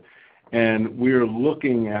insured. And we're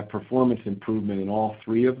looking at performance improvement in all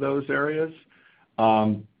 3 of those areas.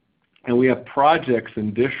 And we have projects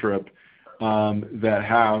in DSRIP that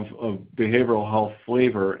have a behavioral health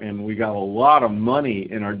flavor, and we got a lot of money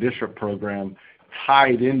in our DSRIP program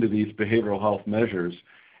tied into these behavioral health measures.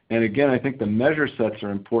 And again, I think the measure sets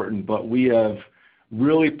are important, but we have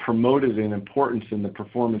really promoted an importance in the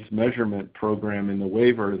performance measurement program in the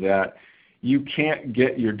waiver that you can't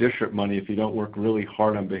get your DSRIP money if you don't work really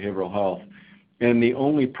hard on behavioral health. And the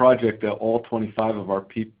only project that all 25 of our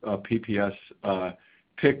PPS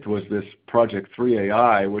picked was this Project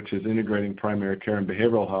 3AI, which is integrating primary care and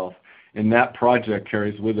behavioral health. And that project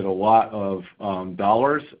carries with it a lot of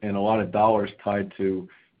dollars, and a lot of dollars tied to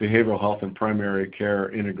behavioral health and primary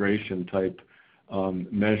care integration type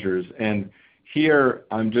measures. And here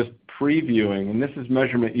I'm just previewing, and this is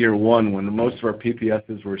measurement year 1, when most of our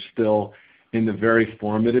PPSs were still in the very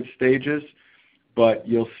formative stages. But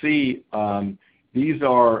you'll see these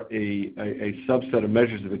are a subset of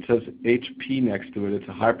measures. If it says HP next to it, it's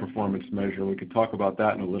a high performance measure. We can talk about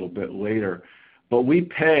that in a little bit later. But we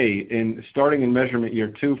pay, starting in measurement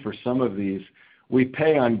year 2 for some of these, we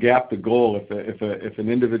pay on gap to goal if an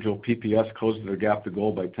individual PPS closes their gap to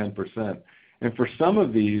goal by 10%. And for some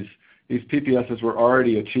of these PPSs were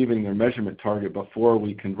already achieving their measurement target before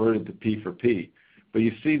we converted to P for P. But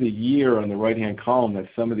you see the year on the right-hand column that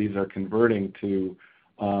some of these are converting to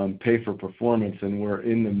pay for performance, and we're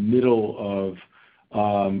in the middle of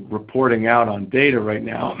reporting out on data right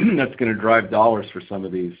now that's going to drive dollars for some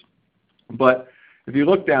of these. But if you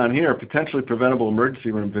look down here, potentially preventable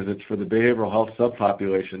emergency room visits for the behavioral health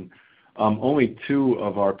subpopulation, only 2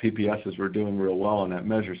 of our PPSs were doing real well on that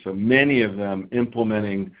measure, so many of them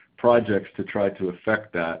implementing projects to try to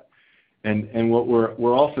affect that. And what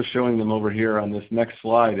we're also showing them over here on this next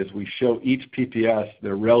slide is we show each PPS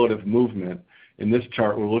their relative movement. In this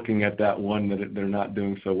chart, we're looking at that one that they're not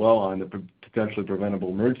doing so well on, the potentially preventable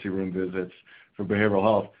emergency room visits for behavioral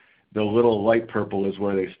health. The little light purple is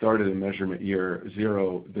where they started in measurement year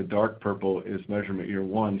 0. The dark purple is measurement year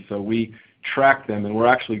 1. So we track them, and we're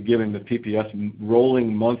actually giving the PPS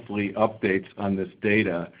rolling monthly updates on this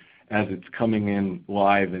data as it's coming in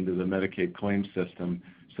live into the Medicaid claims system,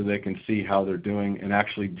 so they can see how they're doing and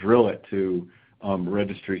actually drill it to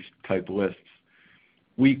registry type lists.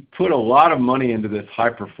 We put a lot of money into this high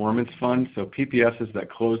performance fund, so PPSs that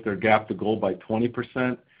close their gap to goal by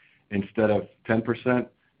 20% instead of 10%.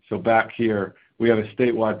 So back here, we have a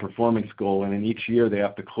statewide performance goal, and in each year they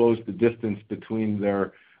have to close the distance between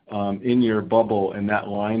their in-year bubble and that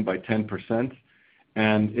line by 10%.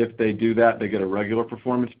 And if they do that, they get a regular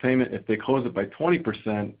performance payment. If they close it by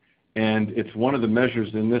 20%, and it's one of the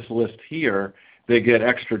measures in this list here, they get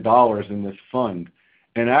extra dollars in this fund.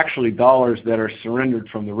 And actually dollars that are surrendered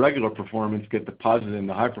from the regular performance get deposited in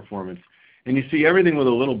the high performance. And you see everything with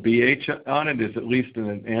a little BH on it is at least in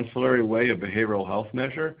an ancillary way a behavioral health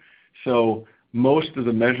measure. So most of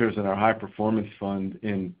the measures in our high performance fund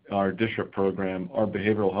in our DSRIP program are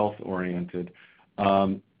behavioral health oriented.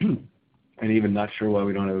 And even not sure why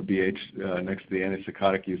we don't have a BH next to the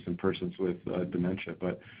antipsychotic use in persons with dementia,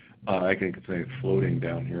 but I think it's like floating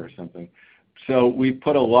down here or something. So we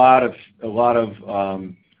put a lot of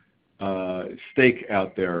stake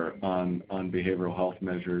out there on behavioral health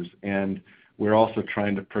measures, and we're also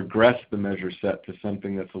trying to progress the measure set to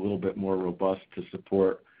something that's a little bit more robust to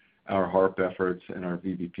support our HARP efforts and our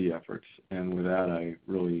VBP efforts. And with that, I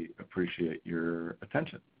really appreciate your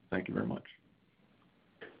attention. Thank you very much.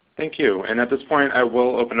 Thank you. And at this point, I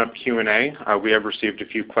will open up Q&A. We have received a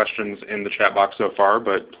few questions in the chat box so far,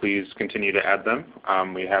 but please continue to add them.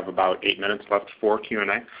 We have about 8 minutes left for Q&A.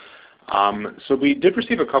 So we did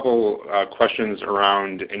receive a couple questions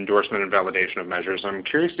around endorsement and validation of measures. I'm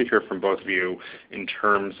curious to hear from both of you in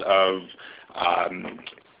terms of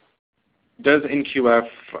does NQF,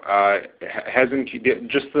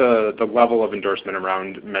 just the level of endorsement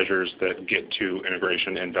around measures that get to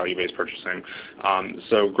integration and value-based purchasing.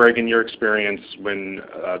 So Greg, in your experience when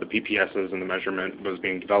the PPSs and the measurement was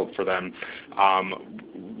being developed for them,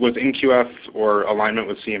 was NQF or alignment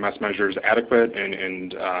with CMS measures adequate?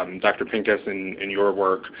 And Dr. Pincus, in your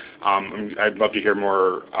work, I'd love to hear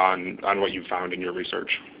more on what you found in your research.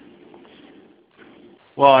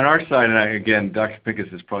 Well, on our side, and again, Dr.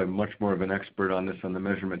 Pincus is probably much more of an expert on this on the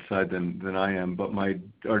measurement side than I am, but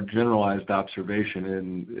our generalized observation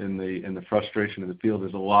in the frustration of the field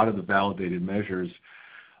is a lot of the validated measures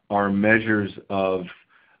are measures of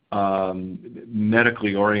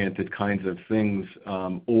medically oriented kinds of things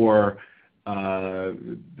or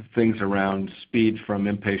things around speed from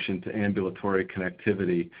inpatient to ambulatory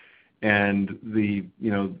connectivity. And the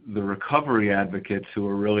recovery advocates who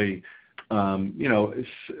are really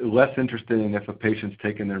less interested in if a patient's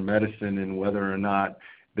taken their medicine and whether or not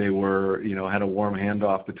they were, had a warm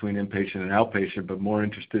handoff between inpatient and outpatient, but more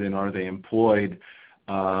interested in are they employed,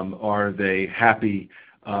 are they happy,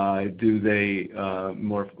 do they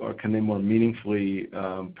or can they more meaningfully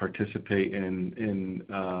participate in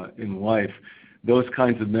life? Those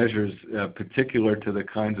kinds of measures, particular to the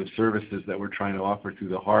kinds of services that we're trying to offer through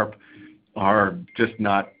the HARP, are just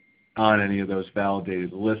not on any of those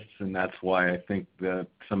validated lists, and that's why I think that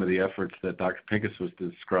some of the efforts that Dr. Pincus was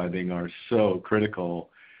describing are so critical,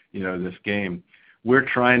 this game. We're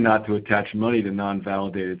trying not to attach money to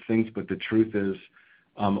non-validated things, but the truth is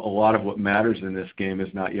a lot of what matters in this game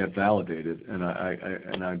is not yet validated, and I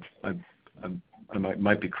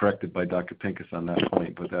might be corrected by Dr. Pincus on that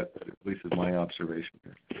point, but that at least is my observation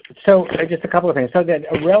here. So just a couple of things. So that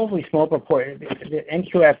a relatively small proportion, the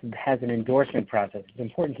NQF has an endorsement process. It's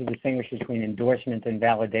important to distinguish between endorsement and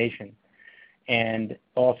validation and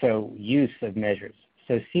also use of measures.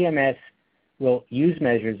 So CMS will use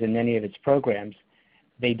measures in many of its programs.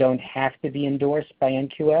 They don't have to be endorsed by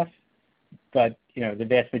NQF, but the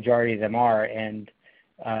vast majority of them are, and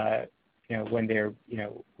when they're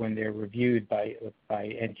reviewed by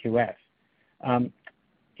NQF.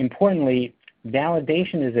 Importantly,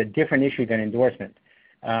 validation is a different issue than endorsement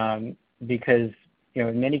because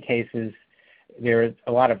in many cases there is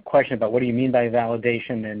a lot of question about what do you mean by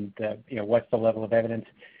validation and what's the level of evidence.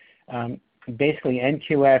 Basically,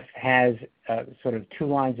 NQF has sort of two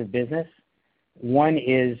lines of business. One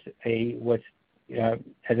is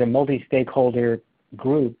as a multi-stakeholder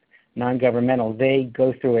group, non-governmental, they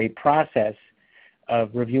go through a process of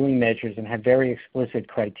reviewing measures and have very explicit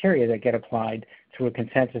criteria that get applied through a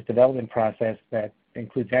consensus development process that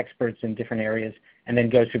includes experts in different areas and then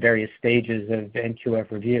goes through various stages of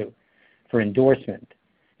NQF review for endorsement.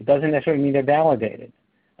 It doesn't necessarily mean they're validated.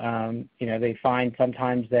 They find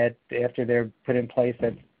sometimes that after they're put in place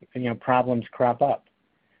that problems crop up.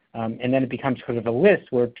 And then it becomes sort of a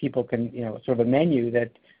list where people can, sort of a menu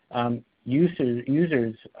that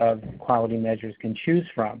users of quality measures can choose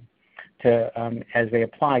from to as they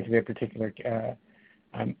apply to their particular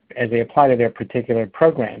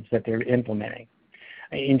programs that they're implementing.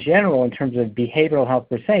 In general, in terms of behavioral health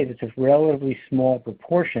per se, it's a relatively small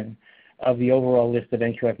proportion of the overall list of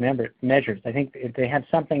NQF measures. I think they have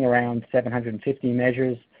something around 750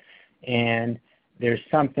 measures, and there's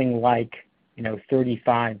something like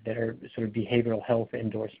 35 that are sort of behavioral health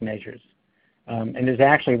endorsed measures. And there's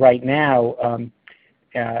actually right now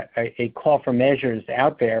a call for measures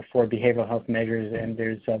out there for behavioral health measures, and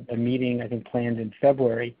there's a meeting I think planned in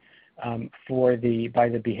February by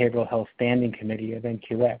the Behavioral Health Standing Committee of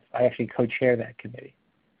NQF. I actually co-chair that committee.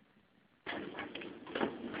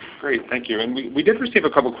 Great, thank you. And we did receive a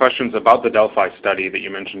couple questions about the Delphi study that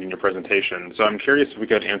you mentioned in your presentation. So I'm curious if we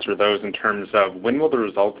could answer those in terms of when will the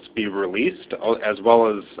results be released, as well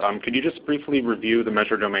as could you just briefly review the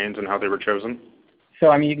measure domains and how they were chosen?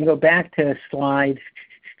 So you can go back to slide.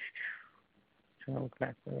 So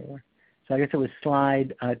I guess it was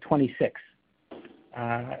slide 26.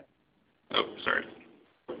 Sorry,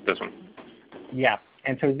 this one. Yeah,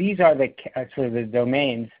 and so these are the sort of the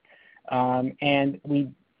domains, and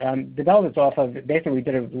we developed this off of, basically we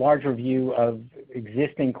did a large review of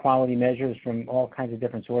existing quality measures from all kinds of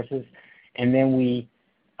different sources, and then we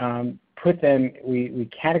put them, we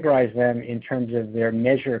categorize them in terms of their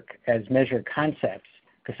measure concepts,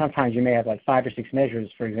 because sometimes you may have like 5 or 6 measures,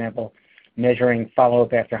 for example, measuring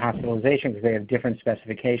follow-up after hospitalization because they have different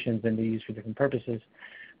specifications and they're used for different purposes.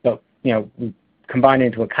 But we combine it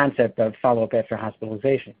into a concept of follow-up after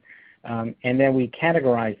hospitalization. and then we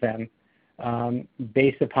categorize them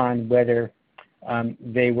based upon whether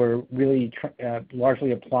they were really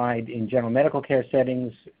largely applied in general medical care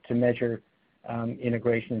settings to measure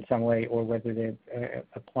integration in some way, or whether they're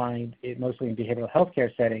applied mostly in behavioral health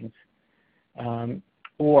care settings,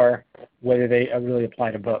 or whether they really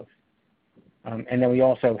apply to both. And then we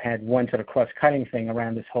also had one sort of cross-cutting thing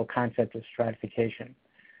around this whole concept of stratification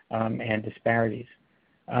and disparities.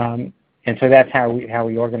 And so that's how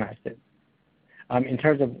we organized it. In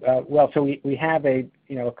terms of, so we have a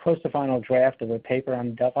close to final draft of a paper on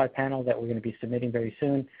the Delphi panel that we're going to be submitting very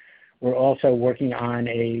soon. We're also working on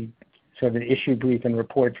a sort of an issue brief and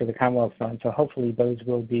report for the Commonwealth Fund. So hopefully those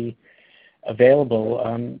will be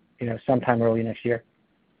available, sometime early next year.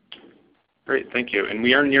 Great, thank you. And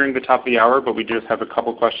we are nearing the top of the hour, but we just have a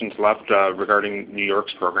couple questions left regarding New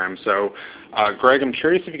York's program. So, Greg, I'm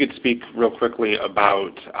curious if you could speak real quickly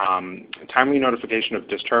about timely notification of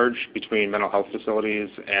discharge between mental health facilities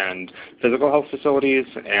and physical health facilities,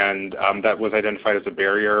 and that was identified as a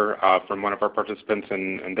barrier from one of our participants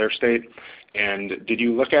in their state. And did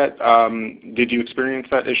you experience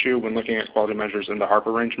that issue when looking at quality measures in the HARP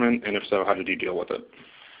arrangement, and if so, how did you deal with it?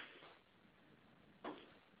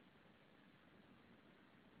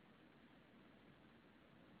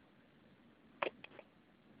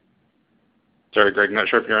 Sorry, Greg, not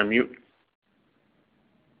sure if you're on mute.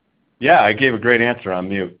 Yeah, I gave a great answer on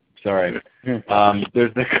mute. Sorry.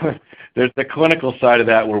 There's the clinical side of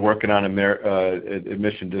that we're working on,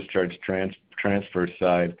 admission discharge transfer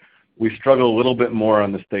side. We struggle a little bit more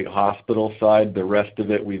on the state hospital side. The rest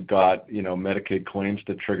of it, we've got Medicaid claims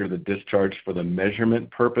to trigger the discharge for the measurement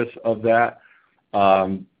purpose of that.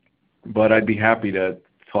 But I'd be happy to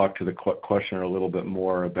talk to the questioner a little bit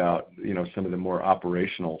more about some of the more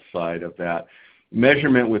operational side of that.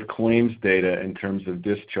 Measurement with claims data in terms of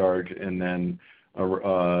discharge and then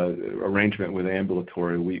arrangement with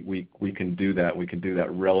ambulatory, we can do that. We can do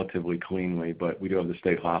that relatively cleanly, but we do have the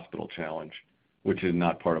state hospital challenge, which is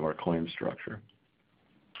not part of our claim structure.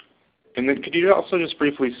 And then could you also just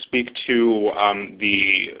briefly speak to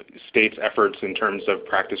the state's efforts in terms of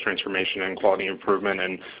practice transformation and quality improvement,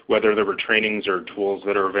 and whether there were trainings or tools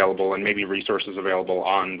that are available and maybe resources available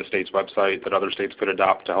on the state's website that other states could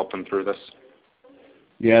adopt to help them through this?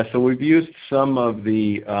 Yeah, so we've used some of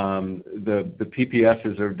the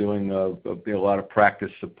PPSs are doing a lot of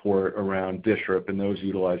practice support around DSRIP, and those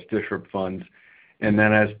utilize DSRIP funds. And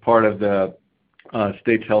then as part of the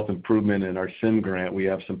state's health improvement and our SIM grant, we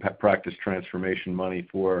have some practice transformation money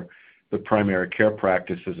for the primary care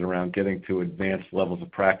practices around getting to advanced levels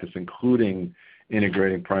of practice, including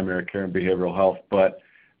integrating primary care and behavioral health. But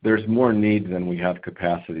there's more need than we have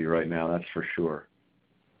capacity right now, that's for sure.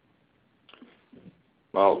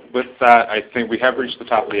 Well, with that, I think we have reached the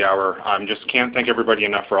top of the hour. Just can't thank everybody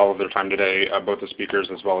enough for all of their time today, both the speakers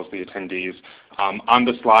as well as the attendees. On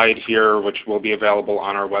the slide here, which will be available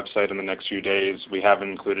on our website in the next few days, we have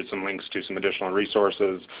included some links to some additional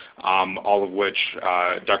resources, all of which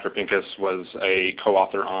Dr. Pincus was a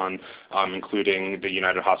co-author on, including the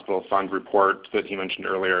United Hospital Fund report that he mentioned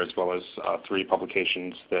earlier, as well as 3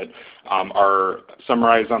 publications that are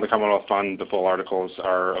summarized on the Commonwealth Fund. The full articles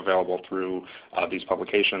are available through these publications.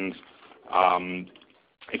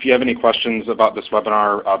 If you have any questions about this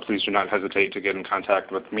webinar, please do not hesitate to get in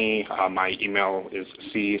contact with me. My email is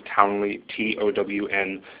ctownley, TOWNLEY,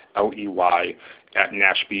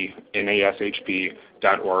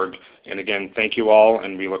 @nashb.org. And again, thank you all,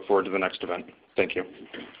 and we look forward to the next event. Thank you.